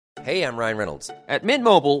Hey, I'm Ryan Reynolds. At Mint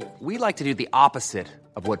Mobile, we like to do the opposite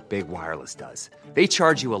of what Big Wireless does. They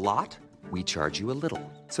charge you a lot, we charge you a little.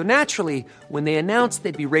 So naturally, when they announced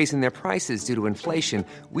they'd be raising their prices due to inflation,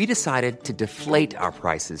 we decided to deflate our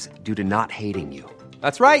prices due to not hating you.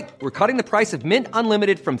 That's right. We're cutting the price of Mint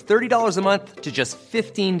Unlimited from $30 a month to just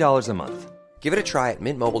 $15 a month. Give it a try at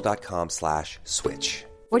mintmobile.com/switch.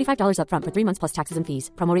 $45 up front for 3 months plus taxes and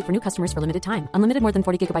fees. Promo rate for new customers for limited time. Unlimited more than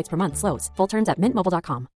 40 gigabytes per month. Slows full terms at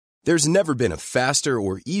mintmobile.com. There's never been a faster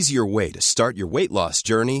or easier way to start your weight loss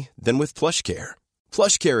journey than with PlushCare.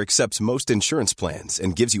 PlushCare accepts most insurance plans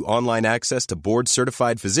and gives you online access to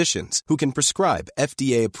board-certified physicians who can prescribe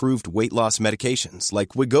FDA-approved weight loss medications like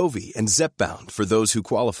Wegovy and Zepbound for those who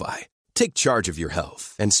qualify. Take charge of your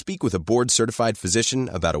health and speak with a board-certified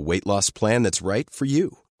physician about a weight loss plan that's right for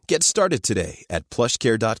you. Get started today at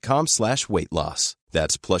plushcare.com/weight loss.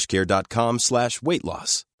 That's plushcare.com/weight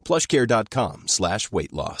loss.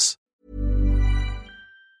 plushcare.com/weight loss.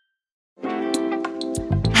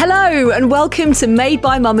 Hello and welcome to Made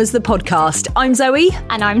by Mamas, the podcast. I'm Zoe.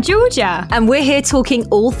 And I'm Georgia. And we're here talking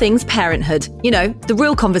all things parenthood. You know, the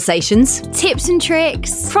real conversations. Tips and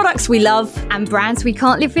tricks. Products we love. And brands we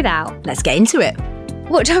can't live without. Let's get into it.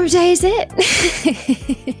 What time of day is it?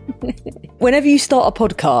 Whenever you start a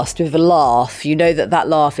podcast with a laugh, you know that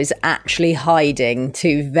laugh is actually hiding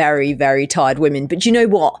two very, very tired women. But you know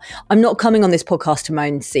what? I'm not coming on this podcast to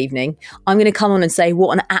moan this evening. I'm going to come on and say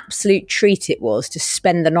what an absolute treat it was to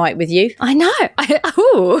spend the night with you. I know.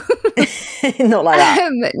 Not like that.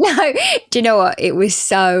 No. Do you know what? It was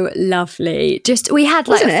so lovely. We had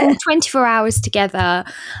like a full 24 hours together.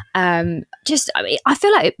 I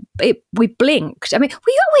feel like we blinked. I mean,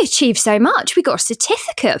 we achieved so much. We got a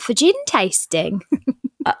certificate for gin tasting.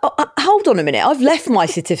 Hold on a minute. I've left my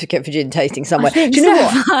certificate for gin tasting somewhere. Do you know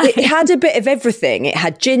what? It had a bit of everything. It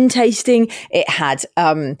had gin tasting. It had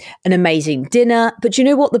an amazing dinner. But do you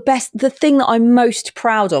know what? The thing that I'm most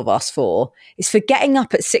proud of us for is for getting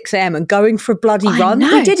up at 6 a.m. and going for a bloody run.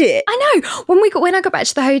 We did it. I know. When I got back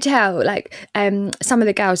to the hotel, like some of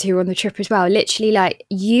the girls who were on the trip as well, literally like,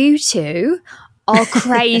 you two are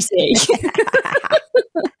crazy.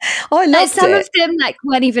 I loved some it. of them like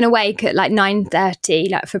weren't even awake at like 9:30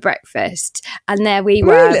 like for breakfast, and there we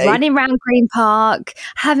were running around Green Park,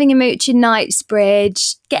 having a mooch in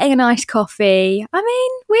Knightsbridge, getting a nice coffee. I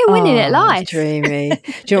mean, we're winning at life. Dreamy. Do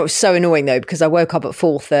you know what was so annoying though? Because I woke up at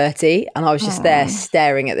 4:30 and I was just there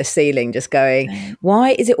staring at the ceiling, just going,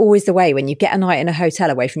 why is it always the way when you get a night in a hotel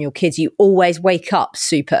away from your kids, you always wake up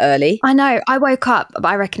super early? I know. I woke up,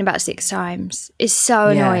 I reckon, about 6 times. It's so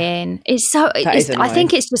annoying. I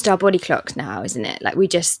think it's just our body clocks now, isn't it? Like I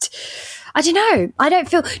don't know. I don't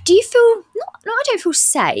feel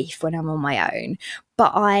safe when I'm on my own,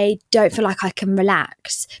 but I don't feel like I can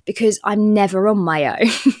relax because I'm never on my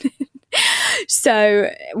own.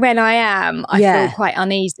 So when I am, I feel quite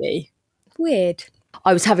uneasy. Weird.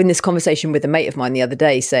 I was having this conversation with a mate of mine the other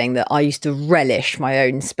day saying that I used to relish my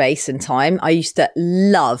own space and time. I used to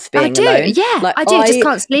love being alone. Yeah, like, I do. Just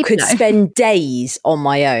can't sleep. I could spend days on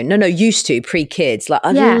my own. No, used to pre-kids. Like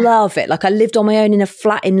I love it. Like I lived on my own in a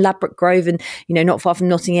flat in Ladbroke Grove and, you know, not far from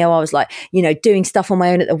Notting Hill. I was like, you know, doing stuff on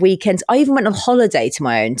my own at the weekends. I even went on holiday to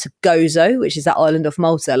my own to Gozo, which is that island off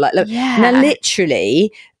Malta. Like, look, now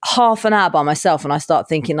literally half an hour by myself and I start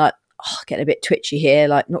thinking like, getting a bit twitchy here,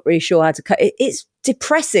 like not really sure how to cut it. It's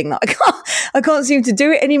depressing. Like, I can't seem to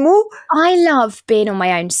do it anymore. I love being on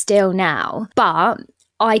my own still now, but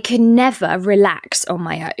I can never relax on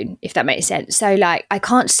my own, if that makes sense. So like I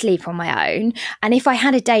can't sleep on my own. And if I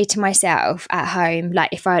had a day to myself at home, like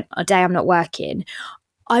if a day I'm not working,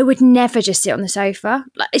 I would never just sit on the sofa.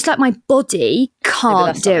 Like, it's like my body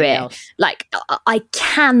can't do it. Like I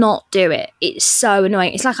cannot do it. It's so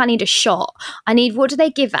annoying. It's like I need a shot. What do they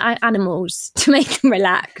give animals to make them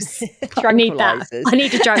relax? I need that. I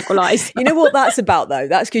need a tranquilizer. You know what that's about though?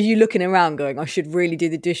 That's because you're looking around going, I should really do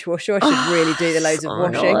the dishwasher. I should really do the loads of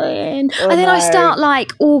washing. And then I start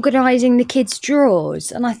like organising the kids'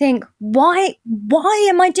 drawers. And I think, why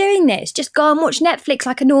am I doing this? Just go and watch Netflix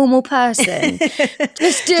like a normal person.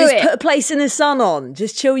 Just put A Place in the Sun on.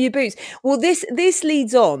 Just chill your boots. Well, this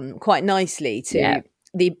leads on quite nicely to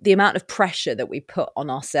the amount of pressure that we put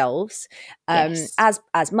on ourselves as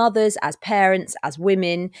mothers, as parents, as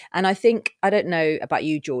women. And I think, I don't know about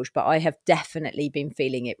you, George, but I have definitely been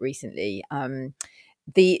feeling it recently.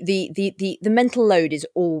 the mental load is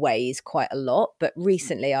always quite a lot, but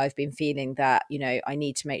recently I've been feeling that, you know, I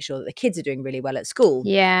need to make sure that the kids are doing really well at school.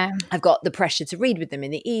 Yeah. I've got the pressure to read with them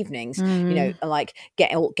in the evenings, you know, like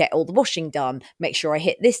get all the washing done, make sure I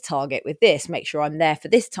hit this target with this, make sure I'm there for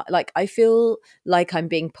this time. Like, I feel like I'm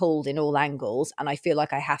being pulled in all angles, and I feel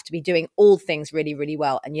like I have to be doing all things really, really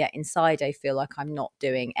well. And yet inside I feel like I'm not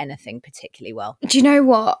doing anything particularly well. Do you know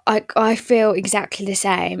what? I feel exactly the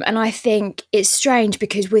same. And I think it's strange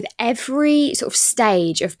because with every sort of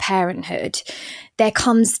stage of parenthood, there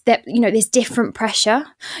comes that, you know, there's different pressure.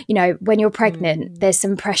 You know, when you're pregnant, there's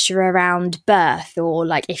some pressure around birth, or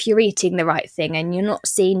like if you're eating the right thing and you're not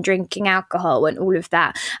seen drinking alcohol and all of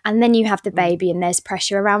that. And then you have the baby and there's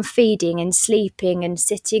pressure around feeding and sleeping and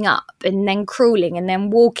sitting up and then crawling and then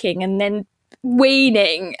walking and then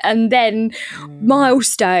weaning and then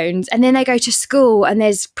milestones, and then they go to school and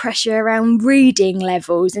there's pressure around reading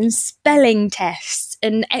levels and spelling tests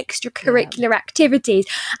and extracurricular activities,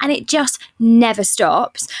 and it just never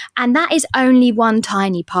stops. And that is only one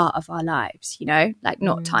tiny part of our lives, you know, like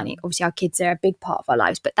not tiny, obviously our kids are a big part of our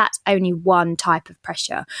lives, but that's only one type of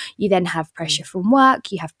pressure. You then have pressure from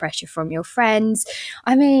work, you have pressure from your friends.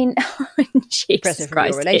 I mean, Jesus Pressure from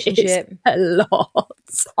Christ, your relationship, a lot.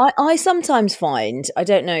 I sometimes find, I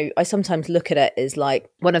don't know, I sometimes look at it as like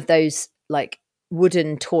one of those like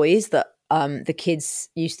wooden toys that the kids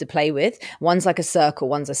used to play with. One's like a circle,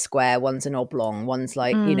 one's a square, one's an oblong, one's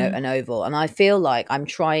like, you know, an oval. And I feel like I'm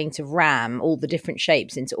trying to ram all the different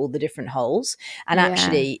shapes into all the different holes. And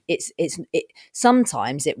actually it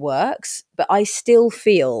sometimes it works, but I still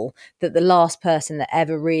feel that the last person that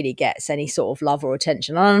ever really gets any sort of love or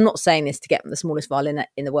attention, and I'm not saying this to get the smallest violin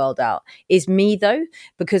in the world out, is me though,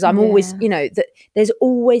 because I'm always, you know, that there's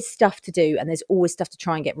always stuff to do and there's always stuff to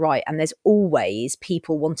try and get right. And there's always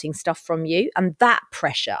people wanting stuff from you. And that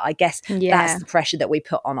pressure, I guess that's the pressure that we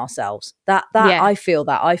put on ourselves. I feel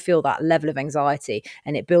that level of anxiety,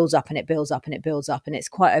 and it builds up and it builds up and it builds up, and it's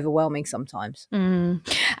quite overwhelming sometimes.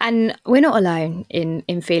 And we're not alone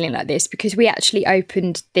in feeling like this, because we actually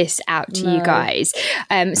opened this out to you guys.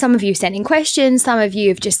 Some of you sent in questions, some of you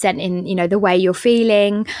have just sent in, you know, the way you're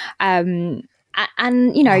feeling. And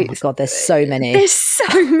you know, oh my God, there's so many.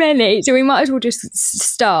 So we might as well just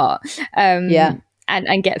start.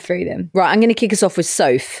 And get through them. Right, I'm going to kick us off with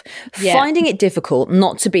Soph. Finding it difficult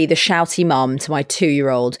not to be the shouty mum to my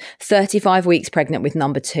 2-year-old, 35 weeks pregnant with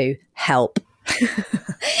number 2. Help.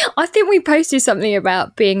 I think we posted something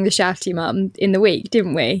about being the shouty mum in the week,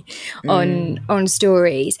 didn't we? On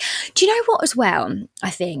stories. Do you know what as well?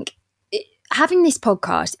 I think having this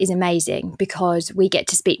podcast is amazing because we get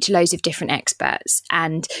to speak to loads of different experts,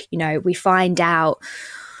 and, you know, we find out,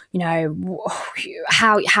 you know,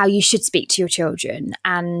 how you should speak to your children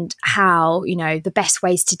and how, you know, the best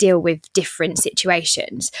ways to deal with different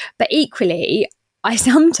situations. But equally, I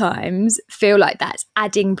sometimes feel like that's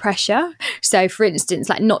adding pressure. So, for instance,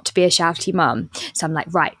 like not to be a shouty mum. So I'm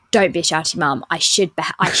like, right, don't be a shouty mum. I should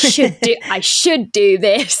do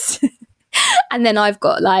this. And then I've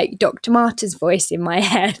got like Dr. Marta's voice in my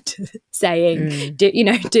head saying, do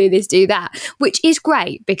this, do that, which is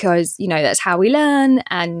great because, you know, that's how we learn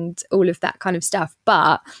and all of that kind of stuff.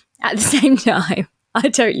 But at the same time, I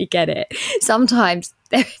totally get it. Sometimes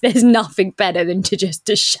there's nothing better than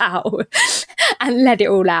to shout and let it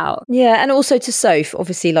all out. Yeah, and also to Soph,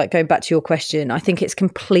 obviously, like going back to your question, I think it's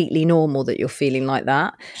completely normal that you're feeling like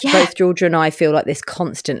that. Yeah. Both Georgia and I feel like this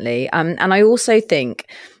constantly. And I also think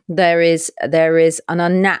there is an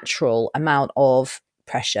unnatural amount of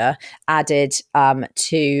pressure added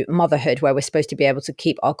to motherhood, where we're supposed to be able to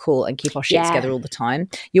keep our cool and keep our shit together all the time.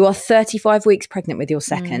 You are 35 weeks pregnant with your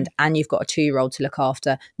second and you've got a 2-year-old to look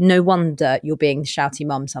after. No wonder you're being the shouty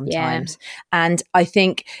mum sometimes. And I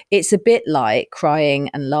think it's a bit like crying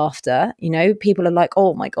and laughter. You know, people are like,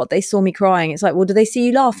 oh my God, they saw me crying. It's like, well, do they see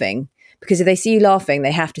you laughing? Because if they see you laughing,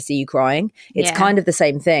 they have to see you crying. It's kind of the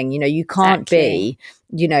same thing. You know, you can't be,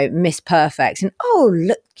 you know, Miss Perfect and, oh,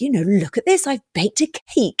 look at this. I've baked a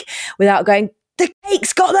cake without going, the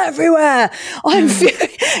cake's got everywhere. I'm,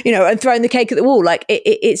 you know, and throwing the cake at the wall. Like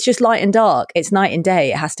it's just light and dark. It's night and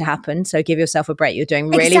day. It has to happen. So give yourself a break. You're doing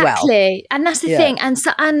really well. Exactly. And that's the thing. And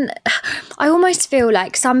I almost feel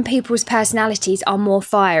like some people's personalities are more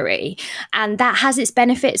fiery, and that has its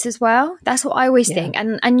benefits as well. That's what I always think.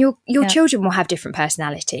 And your children will have different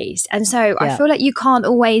personalities. And so I feel like you can't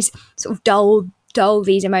always sort of dull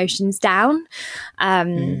these emotions down.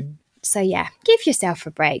 So yeah, give yourself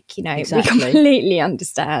a break, you know, exactly. We completely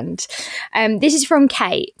understand. This is from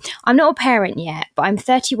Kate. I'm not a parent yet, but I'm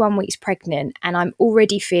 31 weeks pregnant and I'm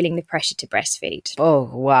already feeling the pressure to breastfeed. Oh,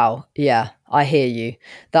 wow. Yeah. I hear you.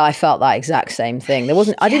 That I felt that exact same thing. There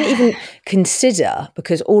wasn't, I didn't even consider,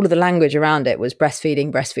 because all of the language around it was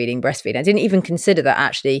breastfeeding. I didn't even consider that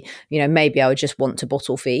actually, maybe I would just want to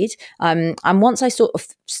bottle feed. And once I sort of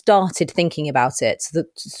started thinking about it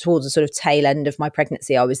towards the sort of tail end of my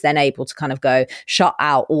pregnancy, I was then able to kind of go shut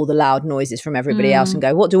out all the loud noises from everybody else and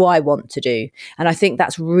go, what do I want to do? And I think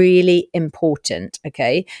that's really important.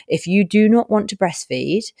 Okay. If you do not want to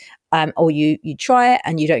breastfeed, or you try it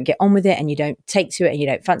and you don't get on with it and you don't take to it and you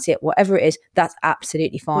don't fancy it, whatever it is, that's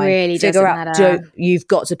absolutely fine. Really figure out, matter. You've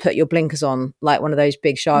got to put your blinkers on like one of those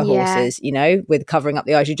big shy horses, with covering up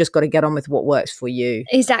the eyes. You just got to get on with what works for you.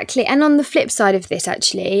 Exactly. And on the flip side of this,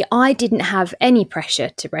 actually, I didn't have any pressure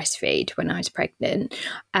to breastfeed when I was pregnant.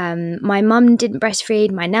 My mum didn't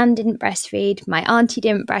breastfeed, my nan didn't breastfeed, my auntie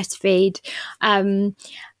didn't breastfeed.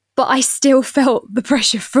 But I still felt the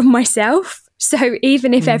pressure from myself. So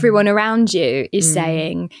even if everyone around you is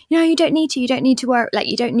saying, you don't need to worry,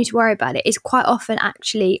 you don't need to worry about it, it's quite often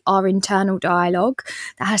actually our internal dialogue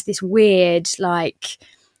that has this weird, I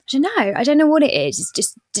don't know what it is.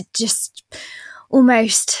 It's just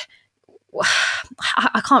almost,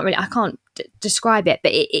 I can't describe it,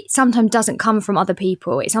 but it sometimes doesn't come from other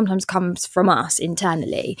people. It sometimes comes from us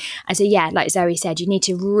internally. And so, like Zoe said, you need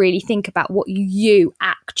to really think about what you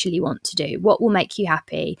actually want to do, what will make you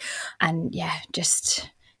happy, and just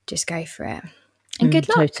go for it. And good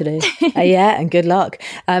luck. Totally. And good luck.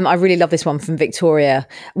 I really love this one from Victoria.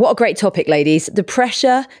 What a great topic, ladies. The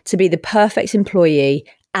pressure to be the perfect employee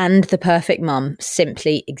and the perfect mum,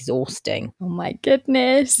 simply exhausting. Oh my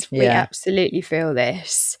goodness. We absolutely feel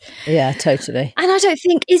this. Yeah, totally. And I don't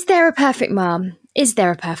think, is there a perfect mum? Is there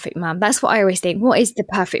a perfect mum? That's what I always think. What is the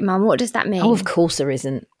perfect mum? What does that mean? Oh, of course there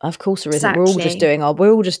isn't. Exactly. We're all just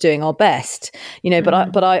doing our best,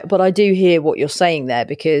 but I do hear what you're saying there,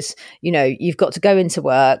 because, you've got to go into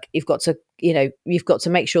work. You've got to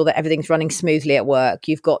make sure that everything's running smoothly at work.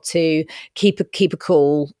 You've got to keep a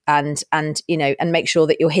cool and make sure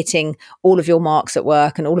that you're hitting all of your marks at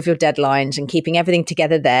work and all of your deadlines and keeping everything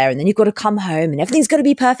together there. And then you've got to come home and everything's got to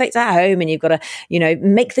be perfect at home, and you've got to,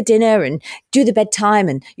 make the dinner and do the bedtime,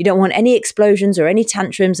 and you don't want any explosions or any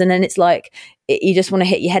tantrums. And then it's like, you just want to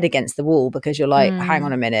hit your head against the wall, because you're like, hang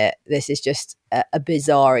on a minute, this is just a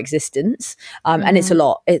bizarre existence. And it's a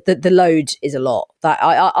lot. The load is a lot. That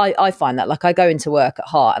I find that, I go into work at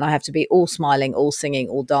heart and I have to be all smiling, all singing,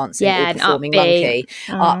 all dancing, all performing monkey,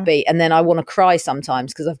 upbeat. And then I want to cry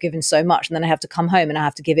sometimes because I've given so much, and then I have to come home and I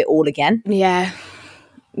have to give it all again. Yeah.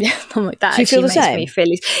 Yeah, I'm like that. Do you feel the same? Me feel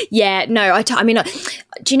yeah, no, I mean,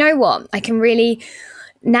 do you know what? I can really,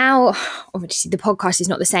 now, obviously the podcast is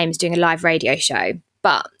not the same as doing a live radio show,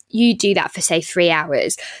 but you do that for, say, 3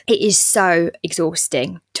 hours. It is so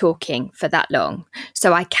exhausting talking for that long.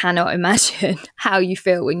 So I cannot imagine how you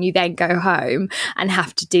feel when you then go home and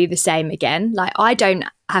have to do the same again. I don't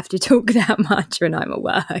have to talk that much when I'm at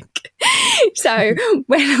work. So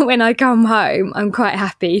when I come home, I'm quite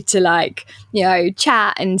happy to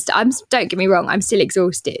chat and don't get me wrong, I'm still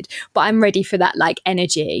exhausted, but I'm ready for that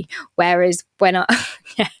energy. Whereas when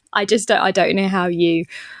I don't know how you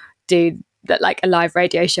do that, a live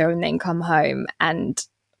radio show and then come home and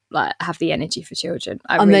have the energy for children.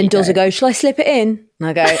 And then does it go, shall I slip it in? And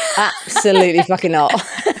I go, absolutely fucking not.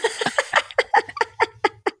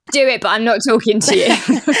 Do it, but I'm not talking to you.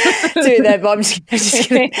 Do it then, but I'm just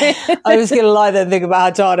going to lie there and think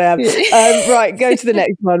about how tired I am. Right, go to the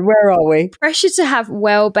next one. Where are we? Pressure to have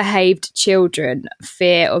well-behaved children,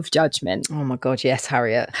 fear of judgment. Oh my God, yes,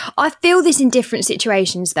 Harriet. I feel this in different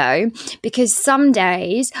situations though, because some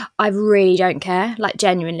days I really don't care,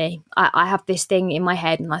 genuinely. I have this thing in my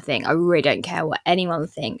head and I think I really don't care what anyone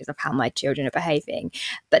thinks of how my children are behaving.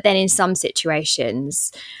 But then in some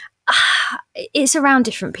situations, it's around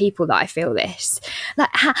different people that I feel this,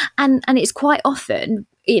 and it's quite often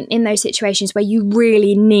in those situations where you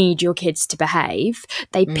really need your kids to behave,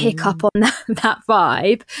 they pick up on that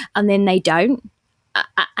vibe and then they don't.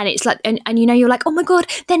 And it's and you're like, oh my God,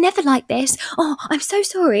 they're never like this. Oh, I'm so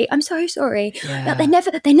sorry. Yeah. They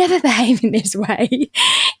never behave in this way.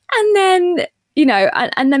 And then,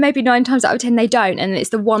 and then maybe 9 times out of 10 they don't. And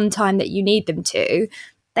it's the one time that you need them to,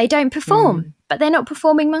 they don't perform. But they're not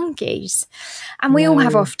performing monkeys. And we all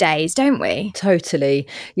have off days, don't we? Totally.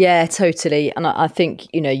 Yeah, totally. And I think,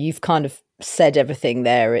 you've kind of said everything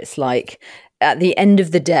there. It's at the end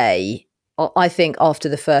of the day, I think after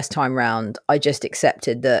the first time round, I just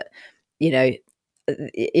accepted that,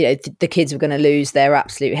 the kids were going to lose their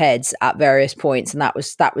absolute heads at various points, and that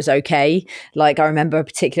was okay. Like, I remember a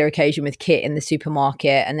particular occasion with Kit in the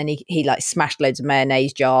supermarket, and then he like smashed loads of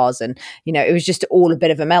mayonnaise jars, and it was just all a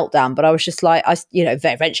bit of a meltdown. But I was just like,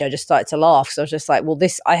 eventually I just started to laugh. So I was just like, well,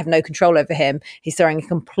 this, I have no control over him. He's throwing a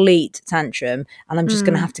complete tantrum, and I'm just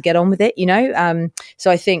going to have to get on with it,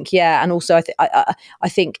 So I think, and also I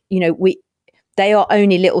think they are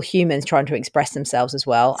only little humans trying to express themselves as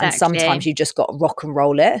well. Exactly. And sometimes you just got to rock and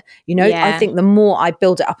roll it. I think the more I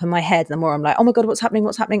build it up in my head, the more I'm like, oh my God, what's happening?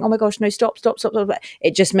 Oh my gosh, no, stop.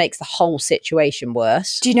 It just makes the whole situation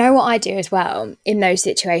worse. Do you know what I do as well in those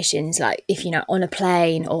situations? Like if you're on a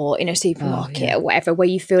plane or in a supermarket or whatever, where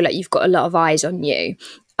you feel like you've got a lot of eyes on you,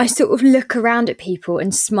 I sort of look around at people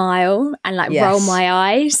and smile and like roll my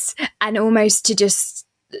eyes, and almost to just,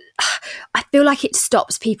 I feel like it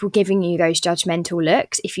stops people giving you those judgmental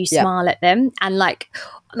looks if you smile at them. And like,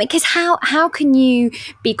 I mean, because how can you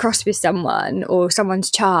be cross with someone or someone's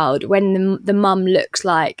child when the mum looks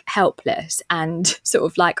like helpless and sort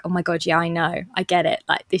of like, oh my God, yeah, I know, I get it,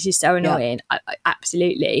 like this is so annoying. I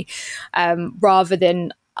absolutely. Rather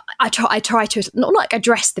than I try to not like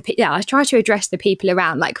address I try to address the people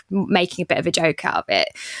around, like making a bit of a joke out of it,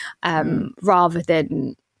 rather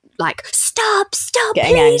than like stop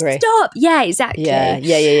getting please angry. Stop. Yeah, exactly.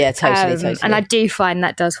 Yeah, totally. And I do find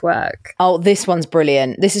that does work. Oh, this one's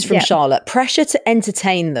brilliant. This is from Charlotte. Pressure to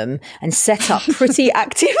entertain them and set up pretty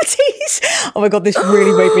activities. Oh my God, this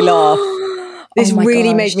really made me laugh. This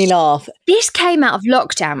really made me laugh. This came out of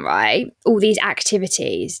lockdown, right? All these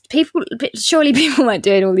activities. Surely people weren't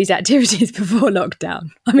doing all these activities before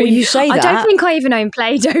lockdown. I mean, you say that. I don't think I even owned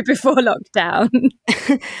Play-Doh before lockdown.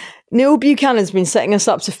 Neil Buchanan's been setting us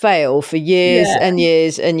up to fail for years and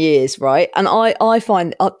years and years, right? And I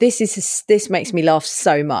find this makes me laugh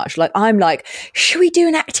so much. Like, I'm like, should we do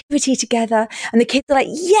an activity together? And the kids are like,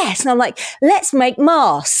 yes. And I'm like, let's make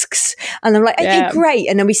masks. And I'm like, okay, great.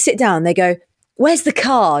 And then we sit down and they go, where's the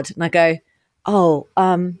card? And I go, I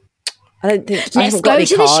don't think let's go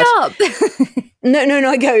to the shop. No.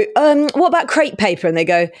 I go, what about crepe paper? And they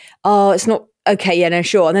go, oh, it's not. Okay, yeah, no,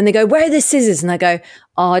 sure. And then they go, where are the scissors? And I go,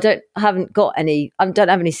 oh, I haven't got any. I don't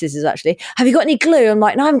have any scissors, actually. Have you got any glue? I'm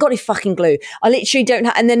like, no, I haven't got any fucking glue. I literally don't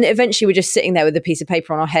have. And then eventually we're just sitting there with a piece of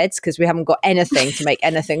paper on our heads because we haven't got anything to make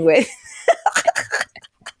anything with.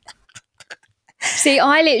 See,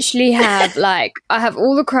 I literally have I have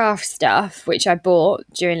all the craft stuff, which I bought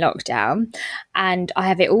during lockdown, and I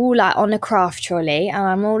have it all like on a craft trolley, and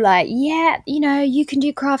I'm all like, yeah, you can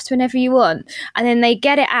do crafts whenever you want. And then they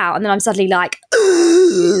get it out, and then I'm suddenly like,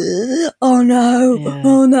 oh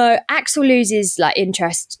no. Axel loses like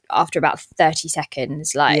interest after about 30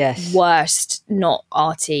 seconds, worst, not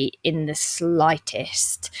arty in the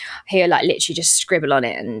slightest. He'll like literally just scribble on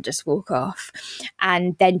it and just walk off.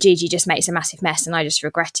 And then Gigi just makes a massive mess, and I just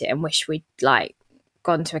regret it and wish we'd like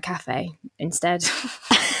gone to a cafe instead.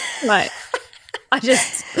 I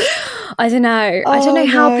don't know. I don't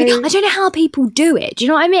know how people do it. Do you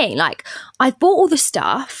know what I mean? Like, I've bought all the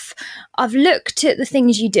stuff, I've looked at the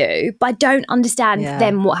things you do, but I don't understand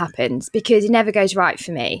then what happens, because it never goes right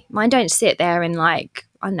for me. Mine don't sit there and like,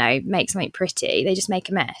 I don't know, make something pretty. They just make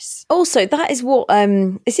a mess. Also, that is what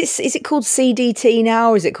is it called CDT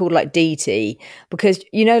now, or is it called like DT? Because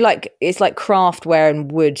like it's like craftware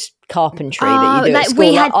and wood carpentry that you do at school.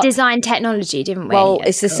 We had design technology, didn't we? Well,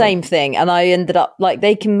 it's the same thing, and I ended up like,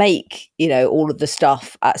 they can make all of the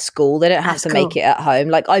stuff at school. They don't have to make it at home.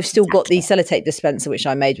 Like, I've still got the sellotape dispenser which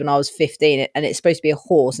I made when I was 15, and it's supposed to be a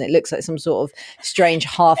horse, and it looks like some sort of strange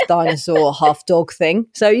half dinosaur, half dog thing.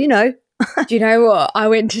 So Do you know what? I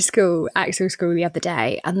went to school, Axel's school, the other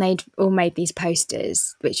day, and they'd all made these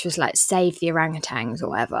posters, which was like, save the orangutans or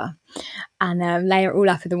whatever. And they were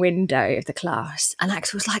all up in the window of the class. And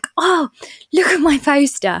Axel was like, oh, look at my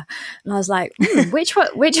poster. And I was like, which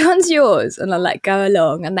one's yours? And I like, go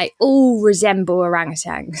along. And they all resemble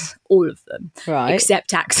orangutans, all of them. Right.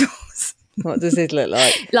 Except Axel's. What does his look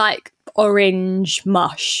like? Like orange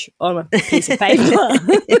mush on a piece of paper.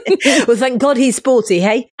 Well, thank God he's sporty,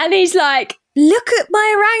 hey? And he's like, look at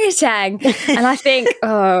my orangutan. And I think,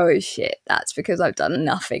 oh shit, that's because I've done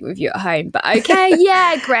nothing with you at home. But okay,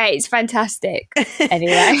 yeah, great, it's fantastic.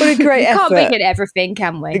 Anyway, what a great effort. Can't make it everything,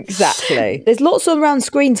 can we? Exactly. There's lots around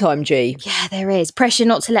screen time, G. Yeah, there is. Pressure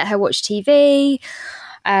not to let her watch TV.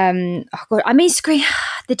 Oh God, I mean,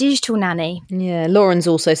 the digital nanny. Yeah, Lauren's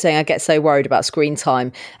also saying, I get so worried about screen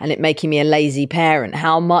time and it making me a lazy parent.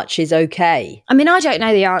 How much is okay? I mean, I don't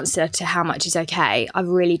know the answer to how much is okay. I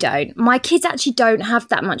really don't. My kids actually don't have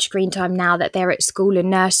that much screen time now that they're at school and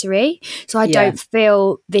nursery. So I don't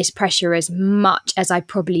feel this pressure as much as I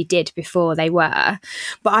probably did before they were.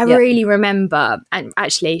 But I really remember, and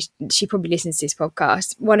actually she probably listens to this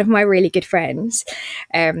podcast, one of my really good friends,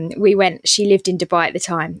 she lived in Dubai at the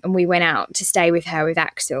time, and we went out to stay with her with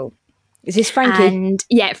Axel. Is this Frankie? And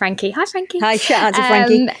yeah, Frankie. Hi, Frankie. Hi, shout out to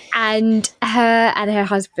Frankie. And her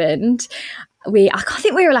husband, I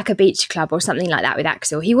think we were like a beach club or something like that with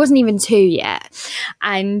Axel. He wasn't even 2 yet.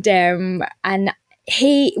 And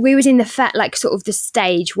we was in the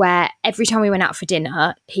stage where every time we went out for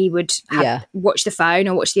dinner, he would watch the phone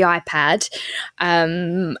or watch the iPad,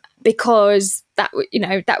 because that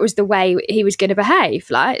was the way he was going to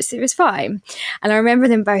behave. Like, so it was fine. And I remember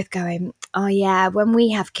them both going, "Oh yeah, when we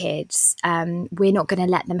have kids, we're not going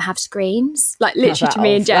to let them have screens." Like literally to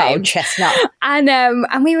me and James. Old chestnut.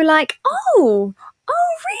 And we were like, "Oh,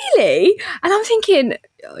 really?" And I'm thinking,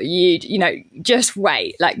 you just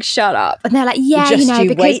wait, like shut up. And they're like, yeah,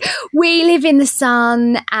 because we live in the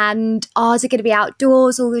sun and ours are going to be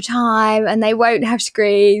outdoors all the time and they won't have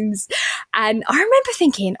screens. And I remember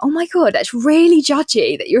thinking, oh my God, that's really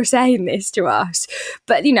judgy that you're saying this to us,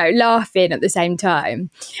 but laughing at the same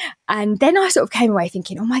time. And then I sort of came away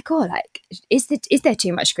thinking, oh my God, like, is there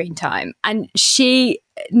too much screen time? And she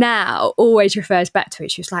now always refers back to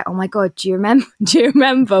it. She was like, oh my God, do you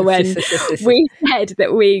remember when we said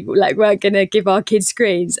that we weren't going to give our kids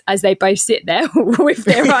screens as they both sit there with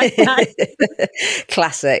their iPad?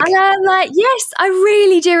 Classic. And I'm like, yes, I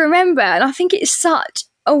really do remember. And I think it's such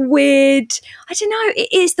a weird, I don't know,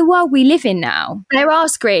 it is the world we live in now. There are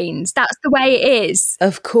screens. That's the way it is.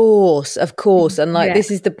 Of course. And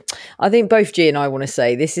this is I think both G and I want to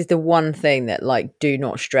say, this is the one thing that do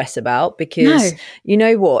not stress about, because you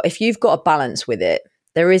know what, if you've got a balance with it,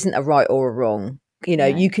 there isn't a right or a wrong.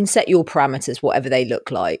 You can set your parameters, whatever they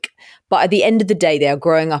look like. But at the end of the day, they are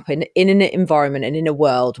growing up in an environment and in a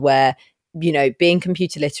world where, being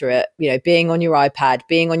computer literate, being on your iPad,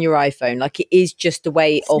 being on your iPhone, it is just the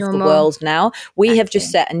way of the world now. We have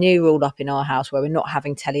just set a new rule up in our house where we're not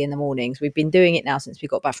having telly in the mornings. We've been doing it now since we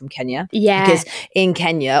got back from Kenya. Yeah. Because in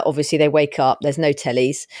Kenya, obviously they wake up, there's no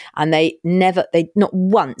tellies, and they not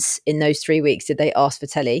once in those 3 weeks did they ask for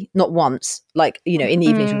telly. Not once. In the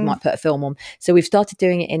evenings we might put a film on. So we've started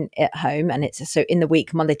doing it at home, and it's so in the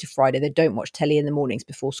week, Monday to Friday, they don't watch telly in the mornings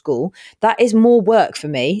before school. That is more work for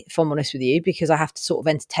me, if I'm honest with you, because I have to sort of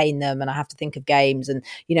entertain them and I have to think of games, and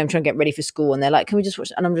I'm trying to get ready for school, and they're like, can we just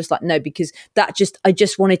watch? And I'm just like, no, because I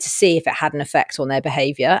just wanted to see if it had an effect on their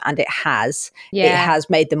behavior, and it has. It has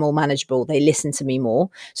made them more manageable. They listen to me more.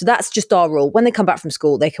 So that's just our rule. When they come back from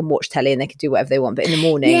school, they can watch telly and they can do whatever they want, but in the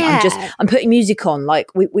morning I'm putting music on.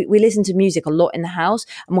 We listen to music a lot in the house,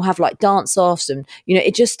 and we'll have dance offs, and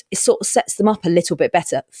it sort of sets them up a little bit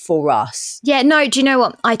better for us. Yeah, no, do you know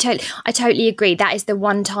what? I totally agree. That is the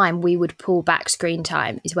one time we would pull back screen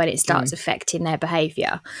time, is when it starts affecting their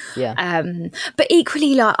behaviour. Yeah. But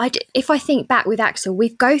equally, if I think back with Axel, we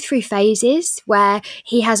go through phases where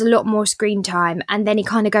he has a lot more screen time and then he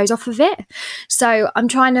kind of goes off of it. So I'm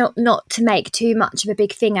trying not to make too much of a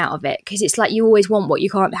big thing out of it, because it's you always want what you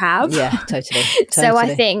can't have. Yeah, totally. So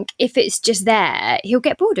I think if it's just there, he'll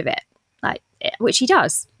get bored of it. Which he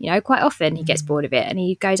does, quite often he gets bored of it and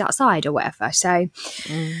he goes outside or whatever. So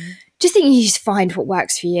just think you just find what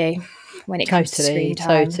works for you when it comes to screen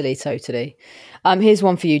time. Totally. Here's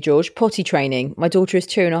one for you, George. Potty training. My daughter is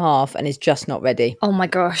 2.5 and is just not ready. Oh my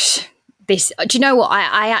gosh. Do you know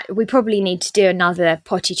what? We probably need to do another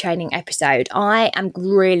potty training episode. I am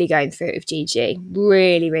really going through it with Gigi.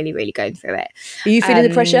 Really, really, really going through it. Are you feeling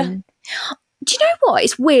the pressure? Do you know what?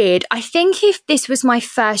 It's weird. I think if this was my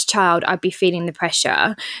first child, I'd be feeling the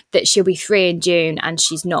pressure that she'll be 3 in June and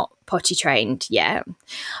she's not potty trained yet.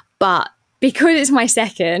 But because it's my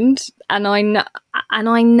second, and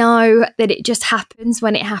I know that it just happens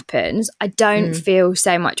when it happens, I don't feel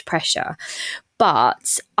so much pressure.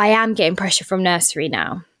 But I am getting pressure from nursery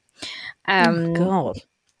now. Oh God.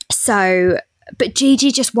 So, but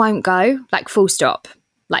Gigi just won't go, full stop.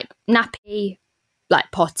 Nappy,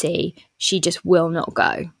 potty, she just will not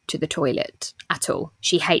go to the toilet at all.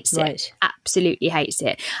 She hates it, absolutely hates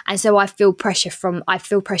it. And so I feel pressure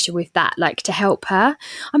with that, like, to help her.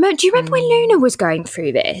 I mean, do you remember when Luna was going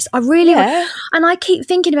through this? I really, and I keep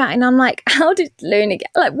thinking about it, and I'm like, how did Luna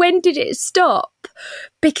get, like, when did it stop?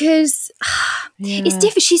 Because it's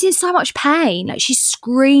different. She's in so much pain. Like, she's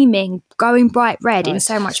screaming, going bright red in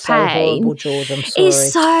so much pain. Horrible, George, I'm sorry.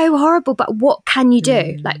 It's so horrible. But what can you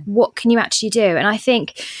do? Like, what can you actually do? And I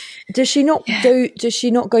think, does she not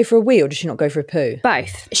go for a wee, or does she not go for a poo?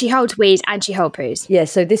 both. She holds wees and she holds poos. Yeah.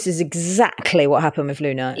 So this is exactly what happened with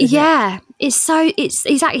Luna. Yeah. It's exactly, it's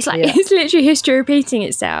like, it's literally history repeating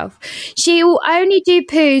itself. She will only do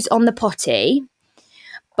poos on the potty.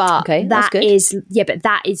 But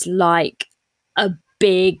that is like a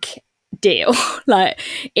big deal. Like,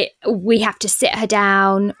 we have to sit her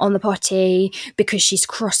down on the potty because she's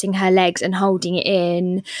crossing her legs and holding it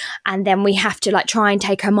in, and then we have to, like, try and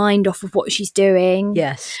take her mind off of what she's doing.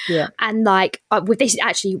 Yes, yeah. And, like, with this,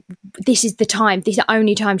 actually, this is the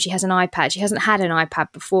only time she has an iPad. She hasn't had an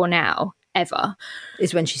iPad before now, ever.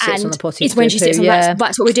 Is when she sits on the potty. It's when she sits on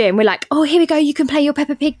that's what we're doing. We're like, oh, here we go, you can play your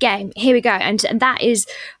Peppa Pig game. Here we go. And that is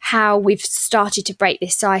how we've started to break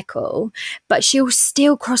this cycle. But she'll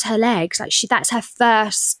still cross her legs. Like, that's her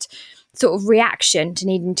first sort of reaction to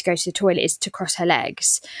needing to go to the toilet, is to cross her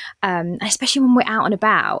legs. Especially when we're out and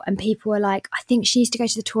about and people are like, I think she needs to go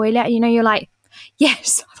to the toilet. And, you know, you're like,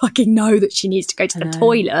 yes, I fucking know that she needs to go to the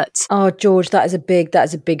toilet. Oh, George, that is a big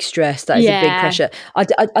stress. That is a big pressure.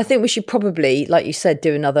 I think we should probably, like you said,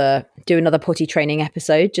 do another potty training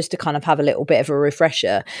episode just to kind of have a little bit of a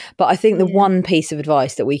refresher. But I think the one piece of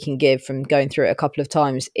advice that we can give from going through it a couple of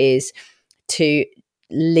times is to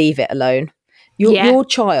leave it alone. Your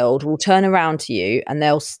child will turn around to you and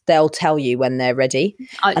they'll tell you when they're ready.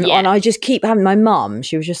 And I just keep having, my mum,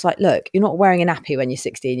 she was just like, look, you're not wearing a nappy when you're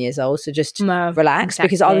 16 years old, so just relax. Exactly.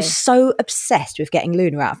 Because I was so obsessed with getting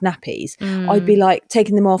Luna out of nappies. I'd be like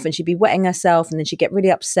taking them off and she'd be wetting herself, and then she'd get really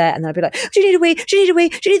upset, and then I'd be like, do you need a wee? Do you need a wee?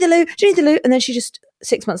 Do you need the loo? Do you need the loo? And then she just,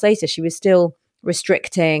 6 months later, she was still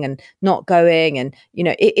restricting and not going, and you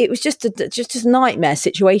know, it was just a nightmare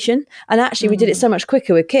situation. And actually we did it so much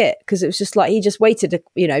quicker with Kit, because it was just like he just waited a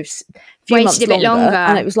few months a bit longer,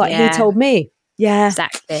 and it was like he told me. Yeah,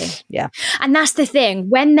 exactly. Yeah. And that's the thing,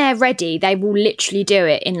 when they're ready they will literally do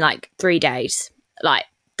it in like 3 days, like,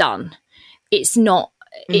 done. It's not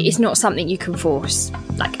something you can force,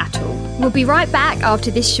 like, at all. We'll be right back after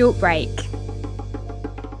this short break.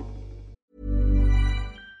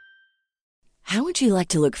 How would you like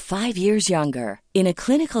to look 5 years younger? In a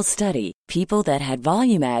clinical study, people that had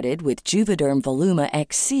volume added with Juvederm Voluma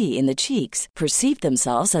XC in the cheeks perceived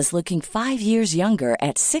themselves as looking 5 years younger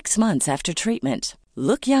at 6 months after treatment.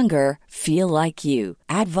 Look younger, feel like you.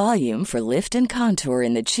 Add volume for lift and contour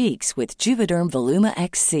in the cheeks with Juvederm Voluma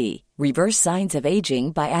XC. Reverse signs of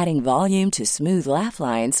aging by adding volume to smooth laugh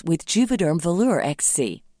lines with Juvederm Volure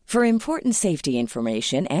XC. For important safety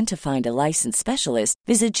information and to find a licensed specialist,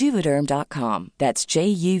 visit Juvederm.com. That's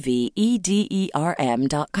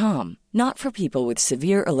JUVEDERM.com. Not for people with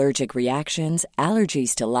severe allergic reactions,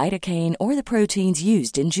 allergies to lidocaine, or the proteins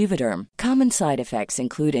used in Juvederm. Common side effects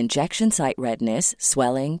include injection site redness,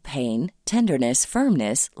 swelling, pain, tenderness,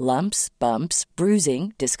 firmness, lumps, bumps,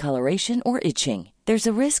 bruising, discoloration, or itching. There's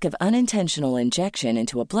a risk of unintentional injection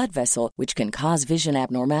into a blood vessel, which can cause vision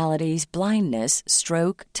abnormalities, blindness,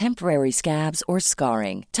 stroke, temporary scabs, or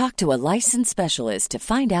scarring. Talk to a licensed specialist to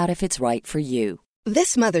find out if it's right for you.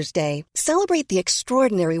 This Mother's Day, celebrate the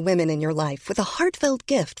extraordinary women in your life with a heartfelt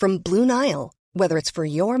gift from Blue Nile. Whether it's for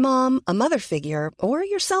your mom, a mother figure, or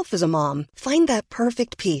yourself as a mom, find that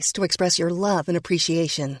perfect piece to express your love and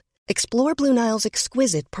appreciation. Explore Blue Nile's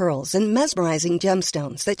exquisite pearls and mesmerizing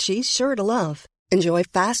gemstones that she's sure to love. Enjoy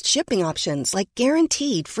fast shipping options like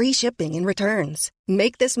guaranteed free shipping and returns.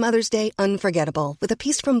 Make this Mother's Day unforgettable with a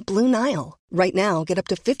piece from Blue Nile. Right now, get up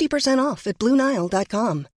to 50% off at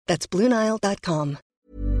BlueNile.com. That's BlueNile.com.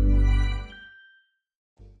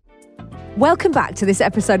 Welcome back to this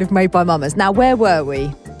episode of Made by Mamas. Now, where were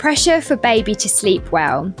we? Pressure for baby to sleep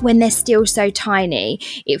well when they're still so tiny.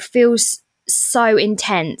 It feels so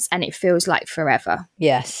intense and it feels like forever.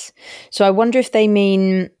 Yes. So I wonder if they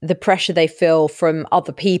mean the pressure they feel from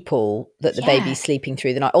other people that the baby's sleeping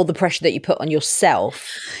through the night, or the pressure that you put on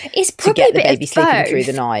yourself to get the baby sleeping through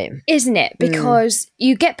the night. Isn't it? Because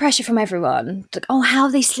you get pressure from everyone. Like, oh, how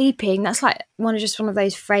are they sleeping? That's like one of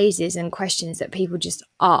those phrases and questions that people just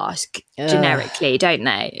ask generically, don't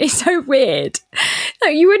they? It's so weird.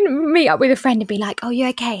 Like, you wouldn't meet up with a friend and be like, oh, you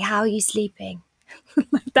okay? How are you sleeping?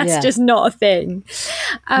 That's just not a thing.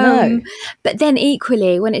 But then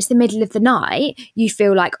equally, when it's the middle of the night, you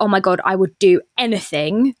feel like, oh my God, I would do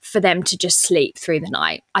anything for them to just sleep through the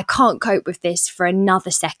night. I can't cope with this for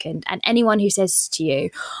another second. And anyone who says to you,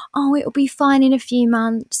 oh, it'll be fine in a few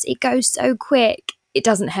months, it goes so quick, it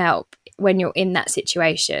doesn't help when you're in that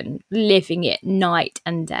situation, living it night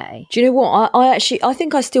and day. Do you know what? I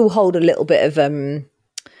think I still hold a little bit of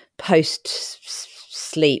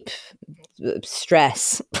post-sleep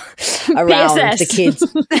stress around the kids.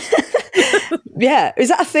 Yeah, is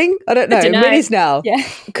that a thing? I don't know. It is now. Yeah,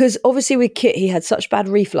 because obviously with Kit, he had such bad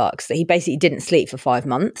reflux that he basically didn't sleep for 5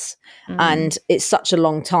 months, and it's such a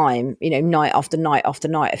long time, you know, night after night after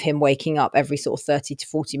night of him waking up every sort of 30 to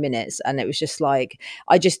 40 minutes, and it was just like,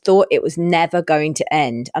 I just thought it was never going to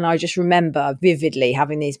end. And I just remember vividly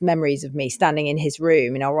having these memories of me standing in his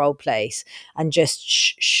room in our old place and just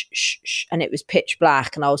shh, and it was pitch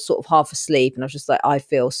black, and I was sort of half asleep, and I was just like, I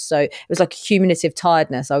feel so. It was like a cumulative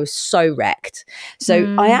tiredness. I was so wrecked.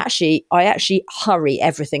 So I actually hurry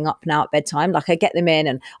everything up now at bedtime. Like I get them in,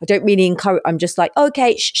 and I don't really encourage. I'm just like,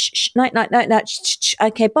 okay, shh, night, shh,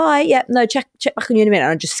 okay, bye. Yeah, no, check back on you in a minute.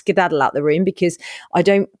 And I just skedaddle out the room because I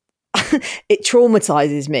don't. It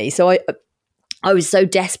traumatizes me. So I was so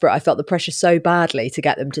desperate. I felt the pressure so badly to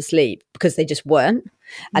get them to sleep because they just weren't.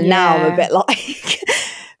 And now I'm a bit like,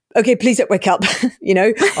 okay, please don't wake up. You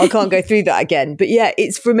know, I can't go through that again. But yeah,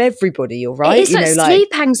 it's from everybody. You're right. It's like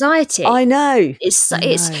sleep anxiety. I know. It's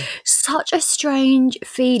such a strange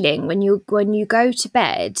feeling when you go to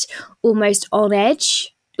bed almost on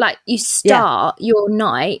edge. Like you start your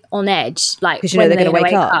night on edge, like because you know they're going to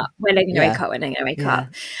wake up. When they're going to wake up. When they're going to wake up.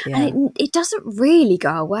 Yeah. And it doesn't really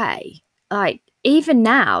go away. Like even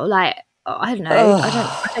now, like I don't know. I don't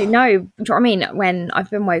know. Do you know what I mean? When I've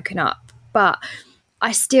been woken up, but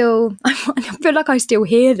I feel like I still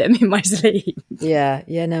hear them in my sleep. Yeah,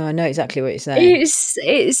 no, I know exactly what you're saying.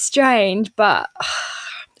 It's strange, but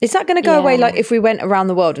is that going to go away? Like if we went around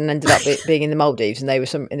the world and ended up being in the Maldives and they were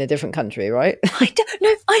in a different country, right? I don't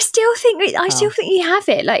know. I still think you have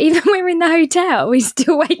it. Like even when we're in the hotel, we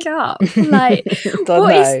still wake up. Like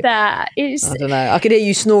what is that? I don't know. I could hear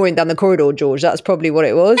you snoring down the corridor, George. That's probably what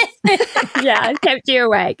it was. Yeah, it kept you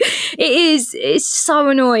awake. It's so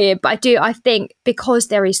annoying, but I think because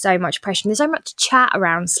there is so much pressure and there's so much chat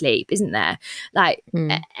around sleep, isn't there? Like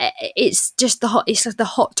it's just the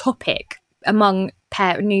hot topic among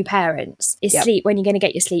new parents is sleep. When you're going to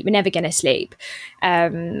get your sleep? We're never going to sleep.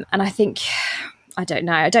 And I think, I don't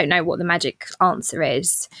know what the magic answer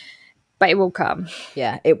is, but it will come.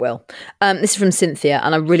 Yeah, it will. This is from Cynthia,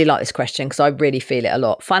 and I really like this question because I really feel it a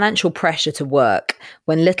lot. Financial pressure to work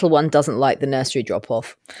when little one doesn't like the nursery drop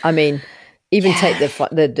off. I mean, even take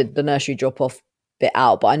the nursery drop off bit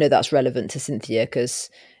out, but I know that's relevant to Cynthia because,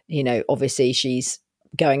 you know, obviously she's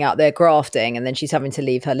going out there grafting and then she's having to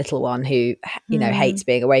leave her little one who, you know, hates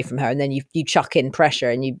being away from her, and then you chuck in pressure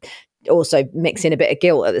and you also mix in a bit of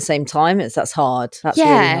guilt at the same time. That's hard. That's really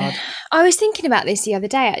hard. I was thinking about this the other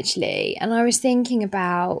day actually, and I was thinking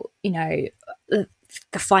about, you know,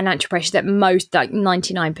 the financial pressure that most, like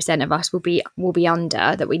 99% of us will be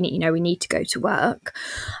under, that we need to go to work,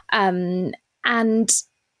 and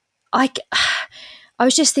I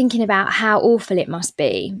was just thinking about how awful it must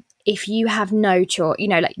be if you have no choice, you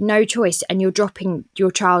know, like no choice, and you're dropping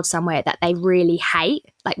your child somewhere that they really hate,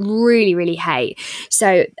 like really, really hate.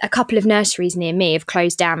 So a couple of nurseries near me have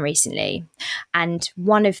closed down recently, and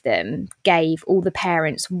one of them gave all the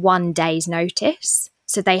parents 1 day's notice.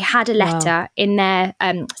 So they had a letter in their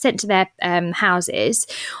sent to their houses.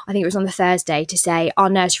 I think it was on the Thursday to say our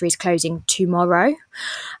nursery is closing tomorrow,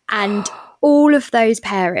 and all of those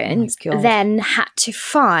parents then had to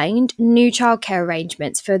find new childcare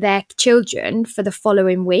arrangements for their children for the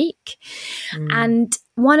following week. And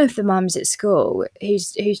one of the mums at school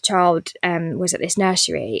whose child was at this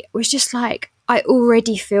nursery was just like, I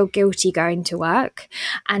already feel guilty going to work,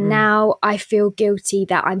 and now I feel guilty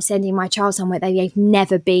that I'm sending my child somewhere they've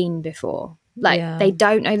never been before. Like they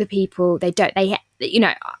don't know the people, you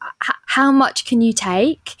know, how much can you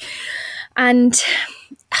take? And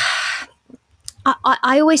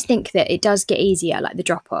I always think that it does get easier, like the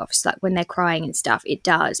drop-offs, like when they're crying and stuff, it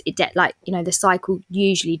does. Like, you know, the cycle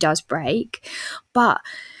usually does break. But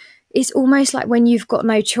it's almost like when you've got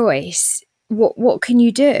no choice, what can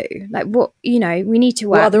you do? Like, what, you know, we need to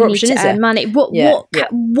work, what other option is earn money. What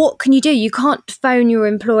can you do? You can't phone your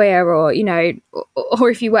employer, or, you know, or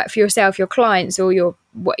if you work for yourself, your clients, or your,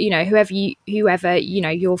 you know, whoever, you know,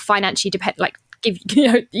 you're financially dependent, like give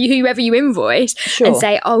whoever you invoice and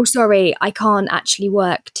say, oh, sorry, I can't actually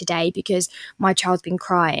work today because my child's been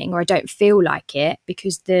crying, or I don't feel like it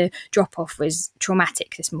because the drop off was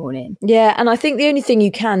traumatic this morning. Yeah, and I think the only thing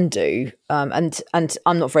you can do, and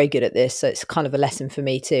I'm not very good at this, so it's kind of a lesson for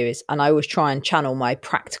me too, and I always try and channel my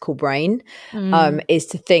practical brain, is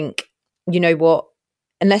to think, you know what,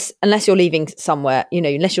 unless you're leaving somewhere,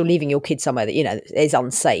 unless you're leaving your kids somewhere that, is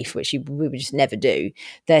unsafe, which we would just never do,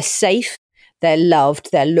 they're safe, they're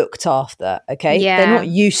loved, they're looked after, okay? Yeah. They're not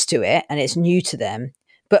used to it and it's new to them.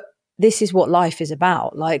 But this is what life is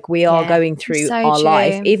about. Like, we are going through our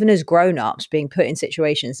life, even as grown-ups, being put in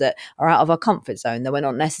situations that are out of our comfort zone that we're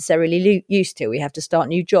not necessarily used to. We have to start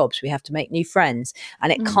new jobs. We have to make new friends.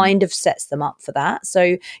 And it kind of sets them up for that.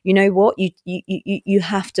 So, you know what? You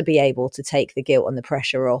have to be able to take the guilt and the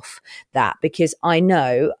pressure off that, because I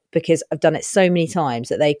know, because I've done it so many times,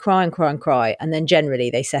 that they cry and cry and cry, and then generally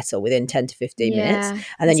they settle within 10 to 15 minutes.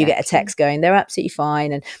 And then you get a text going, they're absolutely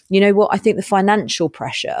fine. And you know what? I think the financial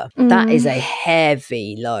pressure, that is a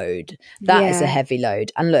heavy load. That is a heavy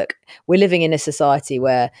load. And look, we're living in a society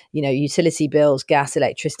where, utility bills, gas,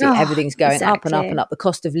 electricity, everything's going up and up and up. The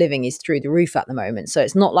cost of living is through the roof at the moment. So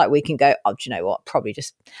it's not like we can go, oh, do you know what? Probably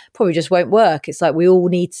just won't work. It's like we all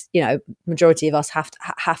need, majority of us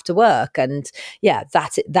have to work. And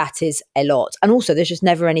that is a lot. And also there's just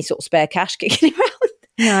never any sort of spare cash kicking around.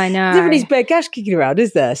 No, I know. There's never any spare cash kicking around,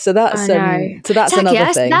 is there? So that's exactly,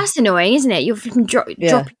 another thing. That's annoying, isn't it? You're dropping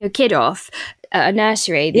your kid off at a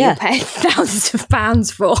nursery that you're paying thousands of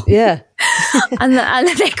pounds for. Yeah. and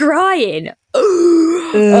they're crying.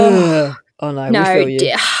 Oh no, we feel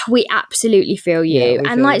you. We absolutely feel you.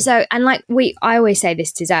 I always say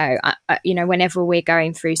this to Zoe, whenever we're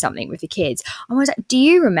going through something with the kids, I'm always like, do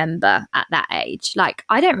you remember at that age? Like,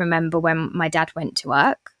 I don't remember when my dad went to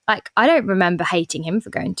work. Like, I don't remember hating him for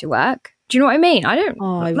going to work. Do you know what I mean? I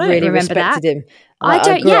really remember that. Him. I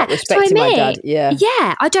don't. I respecting my dad.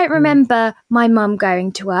 Yeah. I don't remember my mum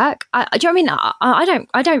going to work. Do you know what I mean?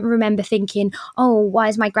 I don't remember thinking, oh, why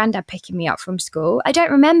is my granddad picking me up from school? I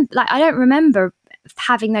don't remember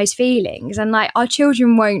having those feelings. And like, our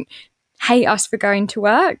children won't hate us for going to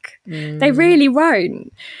work. They really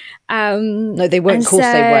won't. No, they won't. Of course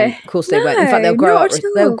they won't. Of course they won't. In fact,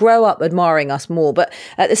 they'll grow up admiring us more. But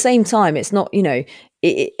at the same time, it's not,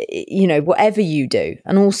 whatever you do.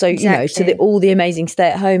 And also, to all the amazing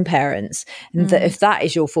stay-at-home parents, and that if that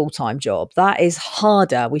is your full-time job, that is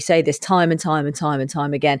harder. We say this time and time and time and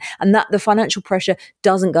time again. And that the financial pressure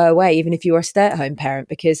doesn't go away, even if you're a stay-at-home parent,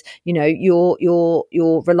 because,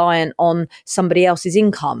 you're reliant on somebody else's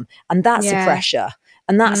income. And that's a pressure.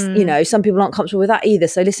 And that's, some people aren't comfortable with that either.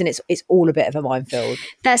 So listen, it's all a bit of a minefield.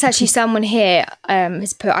 That's actually someone here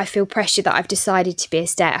has put, I feel pressure that I've decided to be a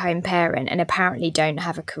stay-at-home parent and apparently don't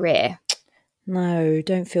have a career. No,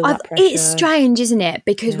 don't feel that pressure. It's strange, isn't it?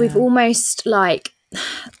 Because we've almost like...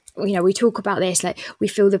 we talk about this, like we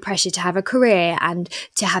feel the pressure to have a career and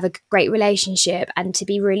to have a great relationship and to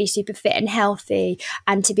be really super fit and healthy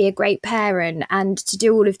and to be a great parent and to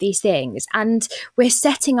do all of these things. And we're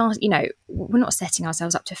we're not setting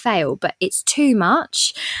ourselves up to fail, but it's too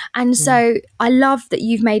much. And so I love that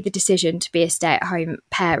you've made the decision to be a stay-at-home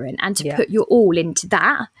parent and to put your all into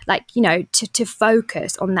that, like, to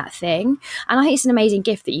focus on that thing. And I think it's an amazing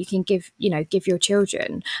gift that you can give your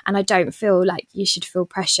children. And I don't feel like you should feel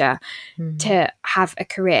pressure to have a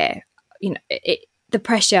career. The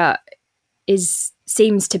pressure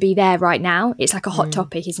seems to be there right now. It's like a hot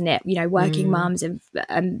topic, isn't it? Working mums and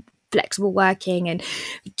flexible working and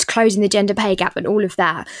closing the gender pay gap and all of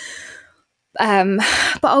that.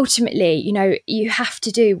 But ultimately, you have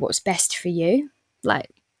to do what's best for you. Like,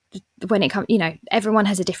 when it comes, everyone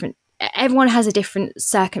has got different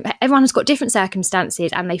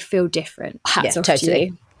circumstances and they feel different. Hats off to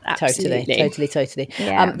you. Absolutely. Totally.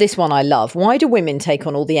 Yeah. This one I love. Why do women take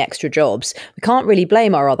on all the extra jobs? We can't really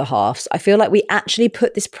blame our other halves. I feel like we actually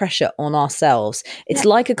put this pressure on ourselves. It's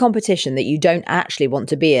like a competition that you don't actually want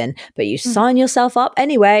to be in, but you sign yourself up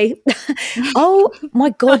anyway. Oh my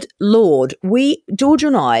God, Lord. Georgia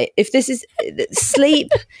and I, if this is sleep,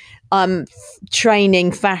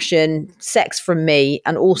 training, fashion, sex from me,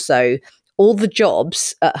 and also all the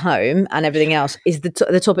jobs at home and everything else is the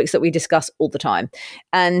topics that we discuss all the time.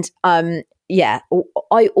 And I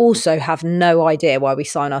also have no idea why we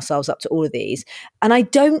sign ourselves up to all of these. And I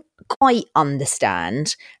don't quite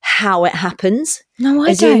understand how it happens. No,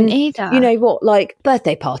 I don't either. You know what, like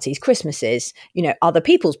birthday parties, Christmases, other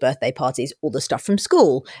people's birthday parties, all the stuff from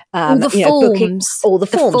school. All the forms.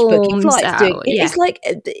 Booking flights. It's like,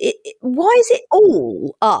 why is it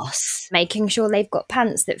all us? Making sure they've got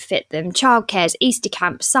pants that fit them, childcares, Easter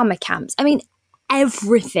camps, summer camps. I mean,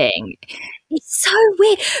 everything. It's so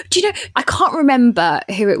weird. Do you know, I can't remember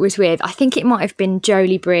who it was with. I think it might have been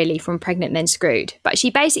Jolie Brearley from Pregnant Then Screwed. But she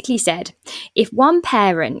basically said, if one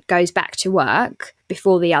parent goes back to work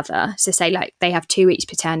before the other, so say like they have 2 weeks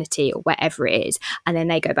paternity or whatever it is, and then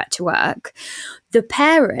they go back to work, the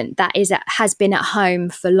parent that has been at home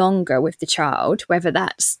for longer with the child, whether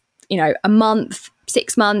that's, you know, a month,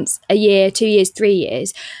 6 months, a year, 2 years, 3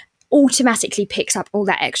 years, automatically picks up all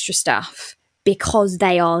that extra stuff because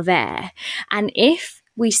they are there. And if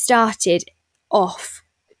we started off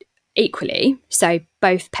equally, so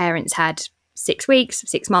both parents had 6 weeks,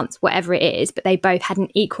 6 months, whatever it is, but they both had an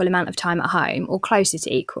equal amount of time at home or closer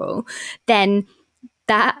to equal, then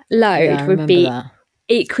that load would be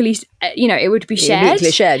equally, you know, it would be shared.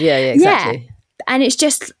 Equally shared, yeah, exactly. Yeah. And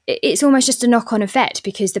it's almost just a knock-on effect,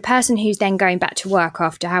 because the person who's then going back to work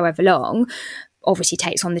after however long obviously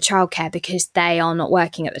takes on the childcare because they are not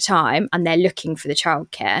working at the time and they're looking for the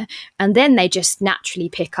childcare, and then they just naturally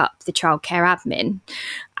pick up the childcare admin,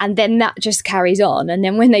 and then that just carries on. And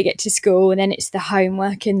then when they get to school, and then it's the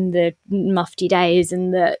homework and the mufti days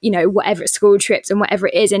and the, you know, whatever, school trips and whatever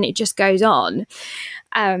it is, and it just goes on.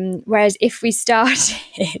 Whereas if we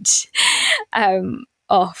started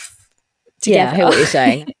off together, yeah, I hear what you're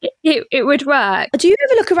saying. It would work. Do you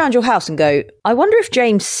ever look around your house and go, I wonder if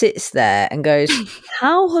James sits there and goes,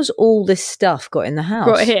 how has all this stuff got in the house?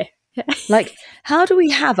 Brought here. Like, how do we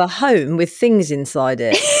have a home with things inside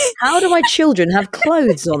it? How do my children have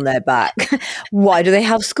clothes on their back? Why do they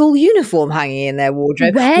have school uniform hanging in their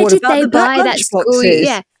wardrobe? Where did they buy that school? Boxes?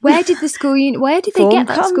 Yeah, where did the school where did they get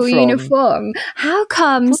that school uniform? How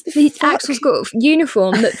comes the actual school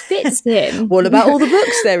uniform that fits him? What about all the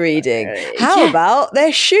books they're reading? How about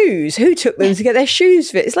their shoes? Who took them to get their shoes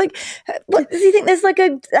fit? It's like, what, does he think there's like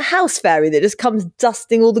a house fairy that just comes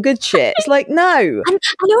dusting all the good shit? It's like, no. And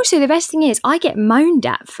also the best thing is, I get moaned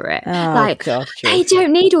at for it. They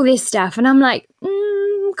don't need all this stuff, and I'm like,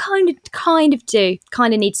 kind of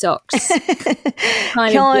need socks.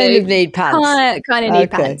 kind of need pants. Kind of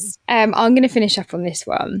need pants. I'm going to finish up on this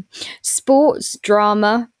one. Sports,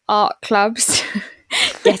 drama, art clubs,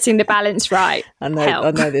 getting the balance right. I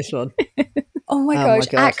know this one. Oh my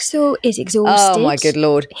gosh, Axel is exhausted. Oh my good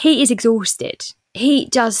Lord. He is exhausted. He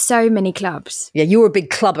does so many clubs. Yeah, you're a big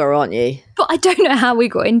clubber, aren't you? But I don't know how we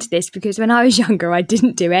got into this, because when I was younger, I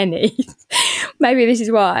didn't do any. Maybe this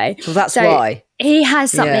is why. Well, that's why. He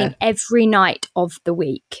has something every night of the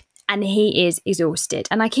week, and he is exhausted.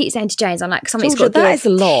 And I keep saying to James, I'm like, something's got to give. That is a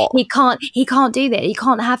lot. He can't do that. He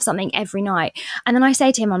can't have something every night. And then I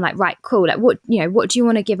say to him, I'm like, right, cool. Like, what do you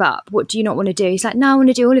want to give up? What do you not want to do? He's like, no, I want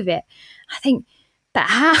to do all of it. I think, but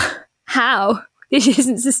how? This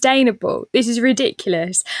isn't sustainable. This is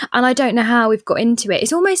ridiculous. And I don't know how we've got into it.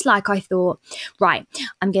 It's almost like I thought, right,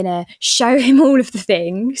 I'm going to show him all of the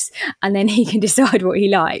things and then he can decide what he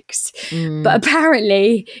likes. But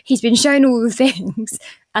apparently he's been shown all the things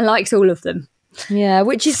and likes all of them. Yeah,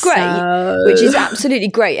 which is great, which is absolutely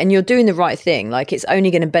great. And you're doing the right thing. Like, it's only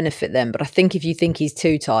going to benefit them. But I think if you think he's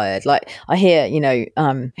too tired, like I hear, you know,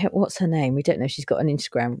 what's her name? We don't know. She's got an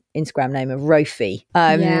Instagram name of Rofi.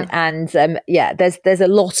 There's a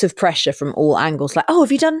lot of pressure from all angles. Like, oh,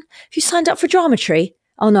 have you signed up for Dramatry?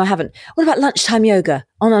 Oh, no, I haven't. What about lunchtime yoga?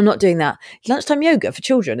 Oh, no, I'm not doing that. Lunchtime yoga for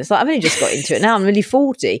children. It's like, I've only just got into it now. I'm really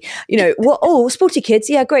 40. You know, what? Oh, sporty kids.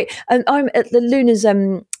 Yeah, great. And I'm at the Luna's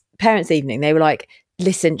parents' evening. They were like,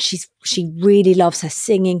 listen, she really loves her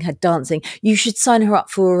singing, her dancing. You should sign her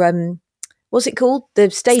up for, what's it called?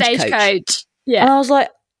 The Stagecoach. Yeah. And I was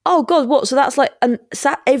like, oh God, what? So that's like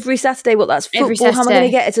every Saturday, what? That's football. How am I going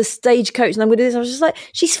to get? It's a Stagecoach and I'm going to do this. I was just like,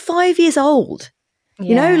 she's 5 years old.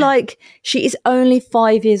 You know, like, she is only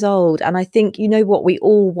 5 years old. And I think, you know what, we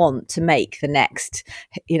all want to make the next,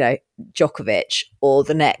 you know, Djokovic or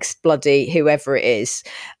the next bloody whoever it is.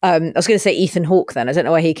 I was going to say Ethan Hawke then. I don't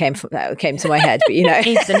know why he came to my head, but you know.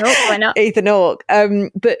 Ethan Hawke, why not? Ethan Hawke.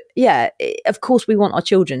 But yeah, of course we want our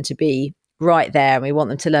children to be right there and we want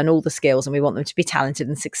them to learn all the skills and we want them to be talented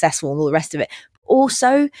and successful and all the rest of it.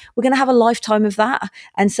 Also, we're going to have a lifetime of that.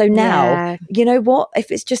 And so now, you know what, if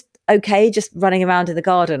it's just okay, just running around in the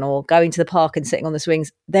garden or going to the park and sitting on the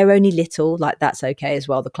swings, they're only little, like that's okay as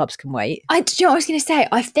well. The clubs can wait. Do you know what I was going to say?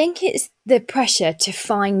 I think it's the pressure to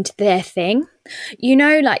find their thing. You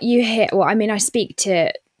know, like you hear, well, I mean, I speak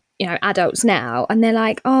to, you know, adults now and they're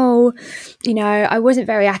like, oh, you know, I wasn't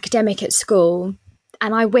very academic at school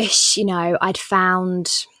and I wish, you know, I'd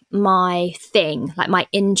found my thing, like my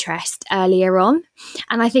interest earlier on.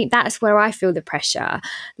 And I think that's where I feel the pressure.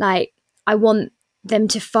 Like, I want them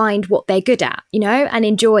to find what they're good at, you know, and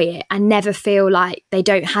enjoy it and never feel like they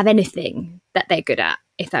don't have anything that they're good at,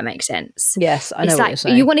 if that makes sense. Yes, I know what you're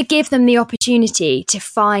saying. You want to give them the opportunity to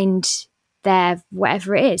find their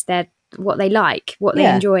whatever it is, what they like, what they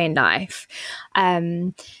enjoy in life.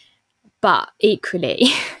 But equally,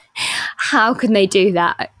 how can they do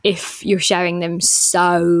that if you're showing them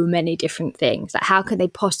so many different things? Like, how can they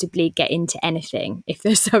possibly get into anything if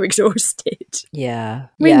they're so exhausted? Yeah.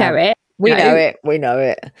 We know it. We know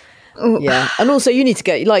it. Yeah. And also you need to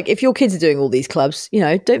go, like, if your kids are doing all these clubs, you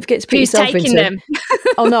know, don't forget to put yourself into them.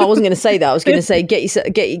 Oh no, I wasn't going to say that. I was going to say get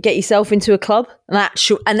yourself into a club,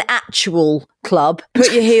 an actual club.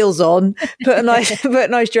 Put your heels on, put a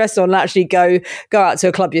nice dress on, and actually go out to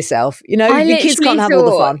a club yourself. You know, your kids can't have all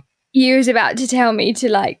the fun. You was about to tell me to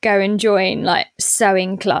like go and join like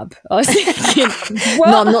sewing club. I was thinking, what?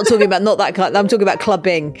 No, I'm not talking about not that kind. I'm talking about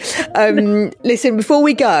clubbing. Listen, before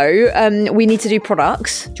we go, we need to do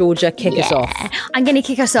products. Georgia, kick us off. I'm going to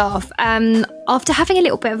kick us off. After having a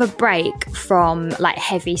little bit of a break from like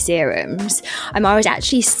heavy serums, I was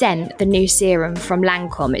actually sent the new serum from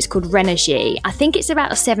Lancome. It's called Renergie. I think it's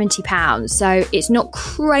about £70, so it's not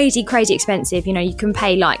crazy expensive. You know, you can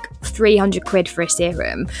pay like 300 quid for a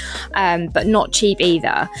serum, but not cheap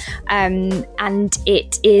either. And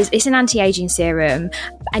it's an anti-aging serum,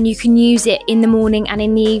 and you can use it in the morning and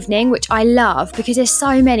in the evening, which I love because there's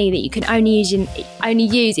so many that you can only use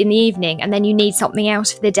in the evening, and then you need something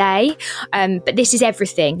else for the day. But this is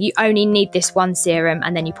everything. You only need this one serum,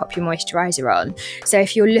 and then you pop your moisturiser on. So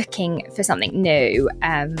if you're looking for something new,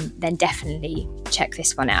 then definitely check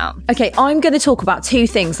this one out. Okay, I'm going to talk about two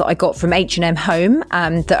things that I got from H&M Home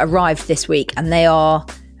that arrived this week, and they are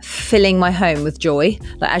filling my home with joy.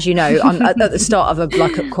 Like, as you know, I'm at the start of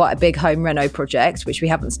quite a big home reno project, which we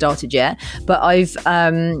haven't started yet. But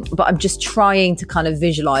I'm just trying to kind of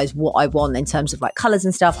visualize what I want in terms of like colors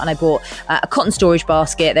and stuff. And I bought a cotton storage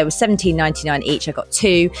basket. They were $17.99 each. I got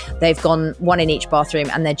two. They've gone one in each bathroom,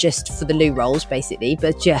 and they're just for the loo rolls basically.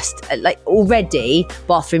 But just like already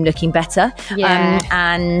bathroom looking better. Yeah.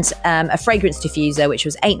 And a fragrance diffuser, which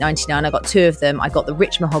was $8.99. I got two of them. I got the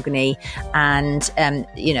rich mahogany, and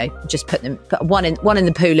you know, just put one in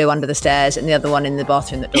the pooloo under the stairs, and the other one in the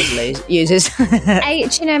bathroom that Dawes uses.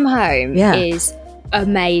 H&M Home is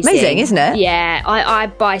amazing, isn't it? Yeah, I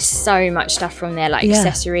buy so much stuff from there, like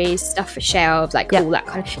accessories, stuff for shelves, like all that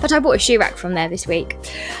kind of. But I bought a shoe rack from there this week.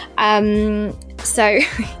 So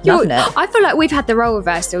I feel like we've had the role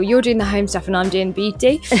reversal. You're doing the home stuff and I'm doing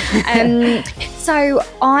beauty. So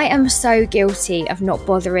I am so guilty of not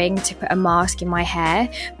bothering to put a mask in my hair.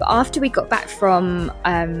 But after we got back from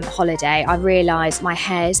holiday, I realised my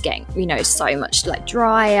hair's getting, you know, so much like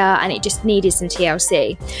drier, and it just needed some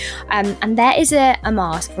TLC. And there is a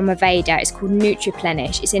mask from Aveda. It's called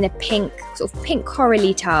Nutriplenish. It's in a pink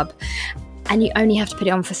corally tub, and you only have to put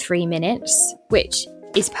it on for 3 minutes, which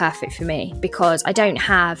is perfect for me because I don't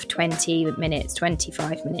have 20 minutes,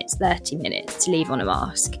 25 minutes, 30 minutes to leave on a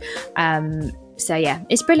mask. So yeah,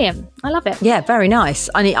 it's brilliant. I love it. Yeah, very nice.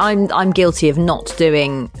 I'm guilty of not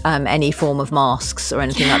doing any form of masks or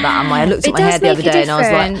anything like that. And I looked at my hair the other day and I was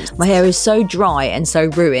like, my hair is so dry and so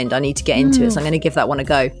ruined. I need to get into it. So I'm going to give that one a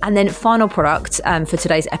go. And then final product for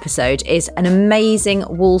today's episode is an amazing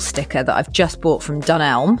wall sticker that I've just bought from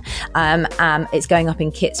Dunelm. It's going up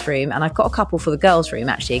in Kit's room, and I've got a couple for the girls' room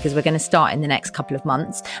actually, because we're going to start in the next couple of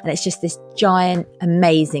months. And it's just this giant,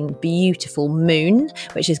 amazing, beautiful moon,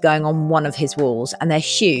 which is going on one of his walls. And they're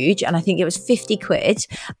huge, and I think it was 50 quid,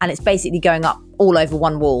 and it's basically going up all over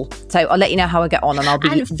one wall. So I'll let you know how I get on, and I'll be...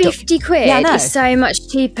 And 50 quid is so much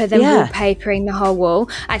cheaper than wallpapering the whole wall.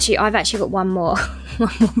 Actually, I've actually got one more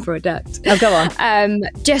product. Oh, go on.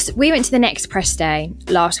 We went to the Next Press Day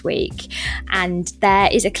last week, and there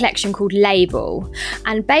is a collection called Label,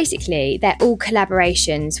 and basically they're all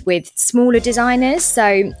collaborations with smaller designers.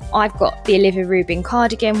 So I've got the Olivia Rubin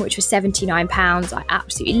cardigan, which was £79. I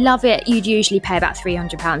absolutely love it. You'd usually pay about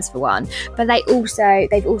 £300 for one, but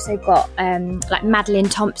they've also got like Madeline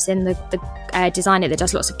Thompson, the designer that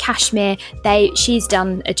does lots of cashmere. She's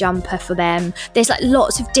done a jumper for them. There's like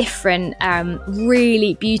lots of different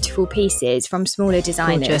really beautiful pieces from smaller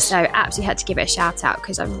designers. Gorgeous. So absolutely had to give it a shout out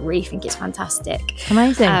because I really think it's fantastic.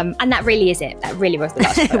 Amazing. And that really is it. That really was the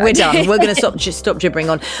last product. We're done. We're going to stop gibbering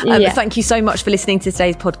on. Thank you so much for listening to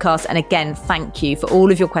today's podcast, and again, thank you for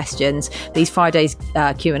all of your questions. These Fridays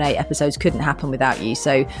Q&A episodes couldn't happen without you,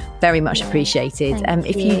 so very much appreciated.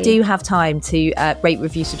 If you do have time to rate,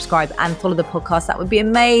 review, subscribe and follow the the podcast, that would be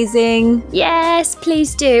amazing. Yes,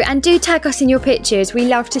 please do. And do tag us in your pictures. We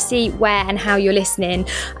love to see where and how you're listening.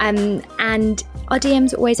 And our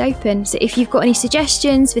DMs are always open. So if you've got any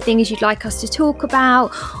suggestions for things you'd like us to talk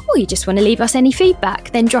about, or you just want to leave us any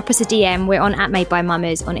feedback, then drop us a DM. We're on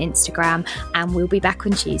 @MadeByMummers on Instagram, and we'll be back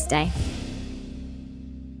on Tuesday.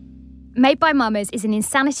 Made by Mummers is an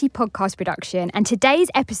Insanity podcast production, and today's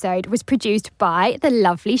episode was produced by the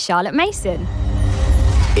lovely Charlotte Mason.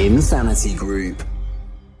 Insanity Group.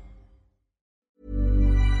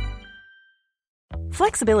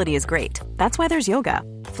 Flexibility is great. That's why there's yoga.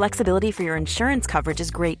 Flexibility for your insurance coverage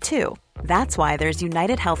is great too. That's why there's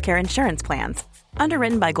United Healthcare Insurance Plans.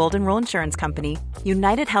 Underwritten by Golden Rule Insurance Company,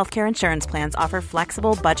 United Healthcare Insurance Plans offer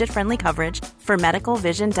flexible, budget-friendly coverage for medical,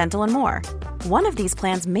 vision, dental, and more. One of these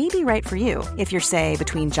plans may be right for you if you're, say,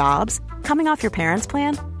 between jobs, coming off your parents'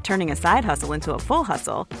 plan, turning a side hustle into a full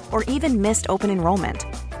hustle, or even missed open enrollment.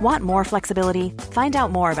 Want more flexibility? Find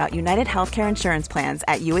out more about United Healthcare Insurance Plans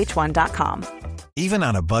at uh1.com. Even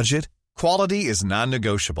on a budget, quality is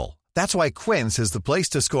non-negotiable. That's why Quince is the place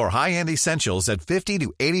to score high-end essentials at 50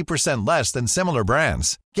 to 80% less than similar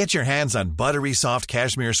brands. Get your hands on buttery soft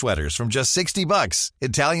cashmere sweaters from just $60,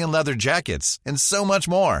 Italian leather jackets, and so much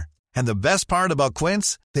more. And the best part about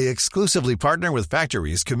Quince, they exclusively partner with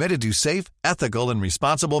factories committed to safe, ethical, and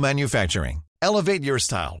responsible manufacturing. Elevate your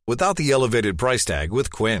style without the elevated price tag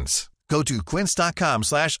with Quince. Go to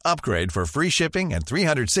quince.com/upgrade for free shipping and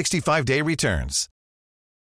 365-day returns.